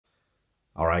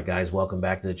All right, guys, welcome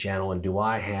back to the channel. And do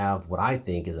I have what I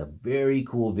think is a very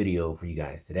cool video for you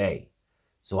guys today?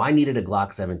 So I needed a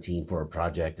Glock 17 for a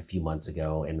project a few months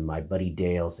ago, and my buddy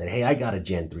Dale said, hey, I got a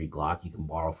Gen 3 Glock you can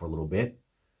borrow for a little bit.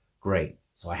 Great.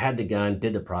 So I had the gun,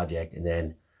 did the project, and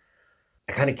then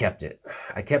I kind of kept it.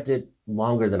 I kept it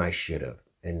longer than I should have,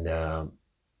 and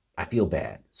I feel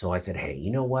bad. So I said, hey,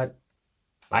 you know what?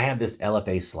 I have this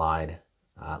LFA slide.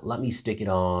 Let me stick it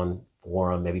on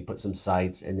for him, maybe put some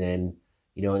sights, and then,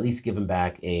 at least give him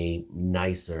back a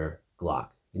nicer Glock.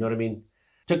 You know what I mean?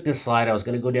 Took this slide. I was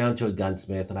going to go down to a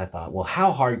gunsmith, and I thought, well,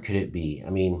 how hard could it be?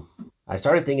 I mean, I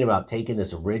started thinking about taking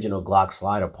this original Glock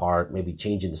slide apart, maybe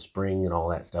changing the spring and all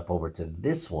that stuff over to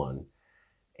this one.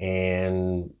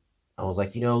 And I was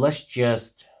like, let's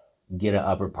just get an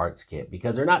upper parts kit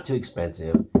because they're not too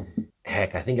expensive.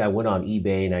 Heck, I think I went on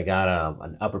eBay and I got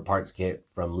an upper parts kit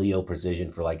from Leo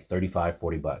Precision for like 35,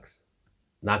 40 bucks.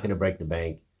 Not going to break the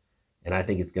bank. And I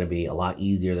think it's going to be a lot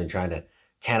easier than trying to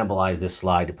cannibalize this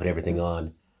slide to put everything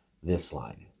on this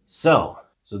slide. So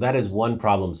that is one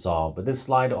problem solved. But this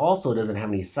slide also doesn't have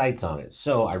any sights on it.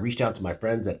 So I reached out to my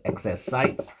friends at XS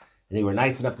Sights, and they were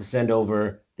nice enough to send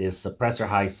over this suppressor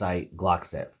high sight Glock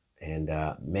set. And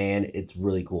man, it's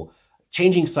really cool.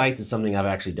 Changing sights is something I've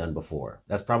actually done before.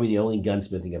 That's probably the only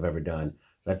gunsmithing I've ever done.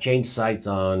 So I've changed sights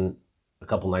on a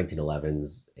couple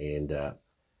 1911s, and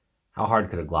how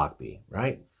hard could a Glock be,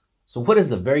 right? So what is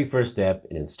the very first step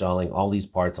in installing all these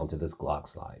parts onto this Glock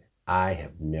slide? I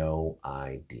have no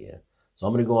idea. So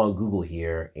I'm going to go on Google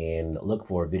here and look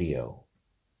for a video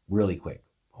really quick.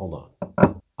 Hold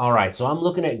on. All right, so I'm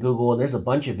looking at Google, and there's a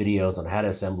bunch of videos on how to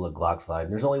assemble a Glock slide,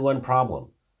 and there's only one problem.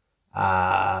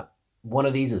 One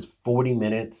of these is 40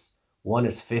 minutes. One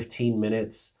is 15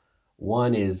 minutes.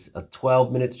 One is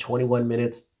 12 minutes, 21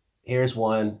 minutes. Here's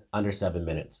one under 7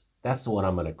 minutes. That's the one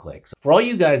I'm going to click. So for all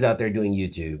you guys out there doing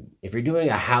YouTube, if you're doing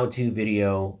a how-to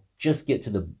video, just get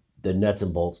to the nuts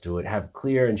and bolts to it. Have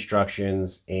clear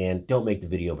instructions and don't make the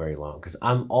video very long because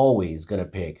I'm always going to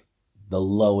pick the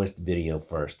lowest video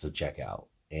first to check out.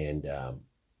 And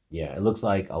yeah, it looks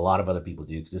like a lot of other people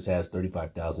do because this has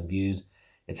 35,000 views.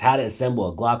 It's how to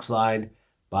assemble a Glock slide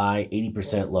by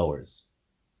 80% lowers.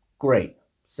 Great.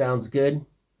 Sounds good.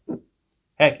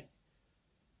 Heck,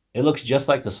 it looks just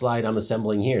like the slide I'm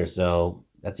assembling here, so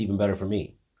that's even better for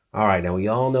me. All right, now we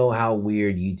all know how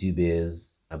weird YouTube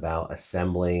is about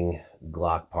assembling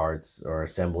Glock parts or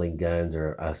assembling guns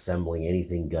or assembling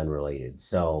anything gun related.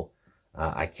 So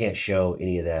I can't show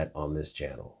any of that on this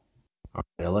channel. All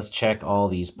right, now let's check all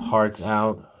these parts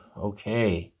out.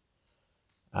 Okay.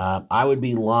 I would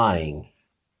be lying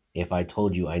if I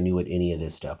told you I knew what any of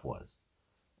this stuff was.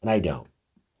 And I don't.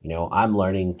 I'm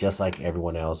learning just like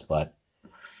everyone else, but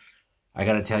I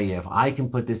got to tell you, if I can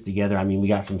put this together, I mean, we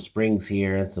got some springs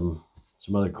here and some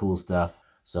other cool stuff.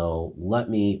 So let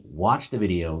me watch the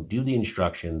video, do the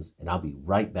instructions, and I'll be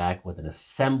right back with an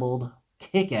assembled,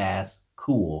 kick-ass,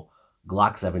 cool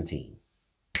Glock 17.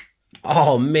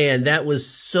 Oh, man, that was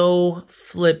so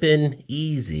flippin'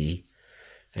 easy.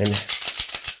 And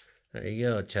there you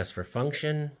go, test for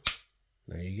function.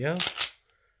 There you go.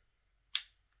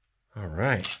 All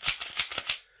right.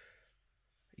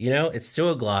 It's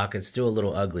still a Glock. It's still a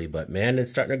little ugly, but man,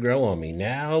 it's starting to grow on me.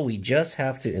 Now we just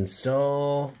have to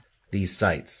install these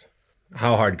sights.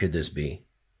 How hard could this be?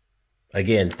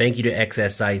 Again, thank you to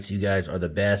XS Sights. You guys are the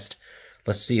best.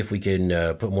 Let's see if we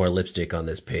can put more lipstick on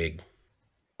this pig.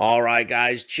 All right,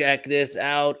 guys, check this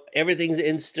out. Everything's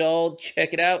installed.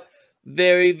 Check it out.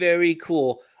 Very, very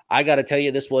cool. I got to tell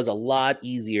you, this was a lot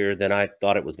easier than I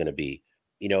thought it was going to be.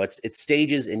 It's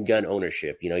stages in gun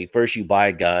ownership. First you buy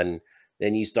a gun,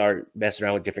 then you start messing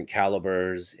around with different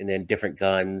calibers and then different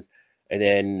guns. And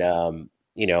then,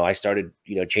 I started,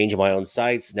 changing my own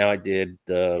sights. Now I did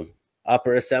the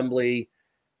upper assembly,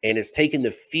 and it's taken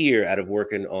the fear out of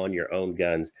working on your own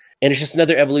guns. And it's just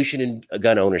another evolution in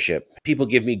gun ownership. People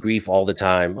give me grief all the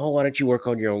time. Oh, why don't you work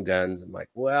on your own guns? I'm like,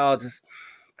 well,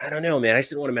 I don't know, man. I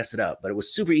just didn't want to mess it up, but it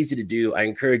was super easy to do. I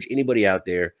encourage anybody out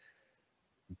there,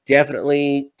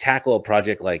 definitely tackle a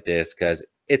project like this because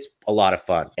it's a lot of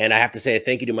fun. And I have to say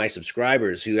thank you to my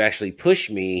subscribers who actually push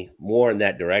me more in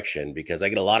that direction because I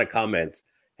get a lot of comments.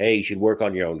 Hey, you should work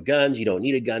on your own guns. You don't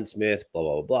need a gunsmith, blah,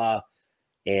 blah, blah.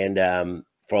 And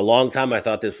for a long time, I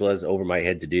thought this was over my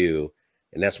head to do.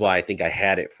 And that's why I think I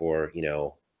had it for,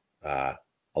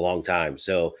 a long time.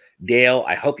 So Dale,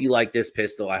 I hope you like this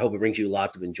pistol. I hope it brings you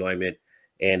lots of enjoyment.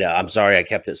 And I'm sorry I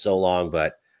kept it so long,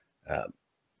 but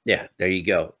yeah, there you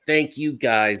go. Thank you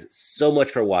guys so much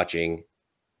for watching.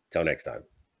 Till next time.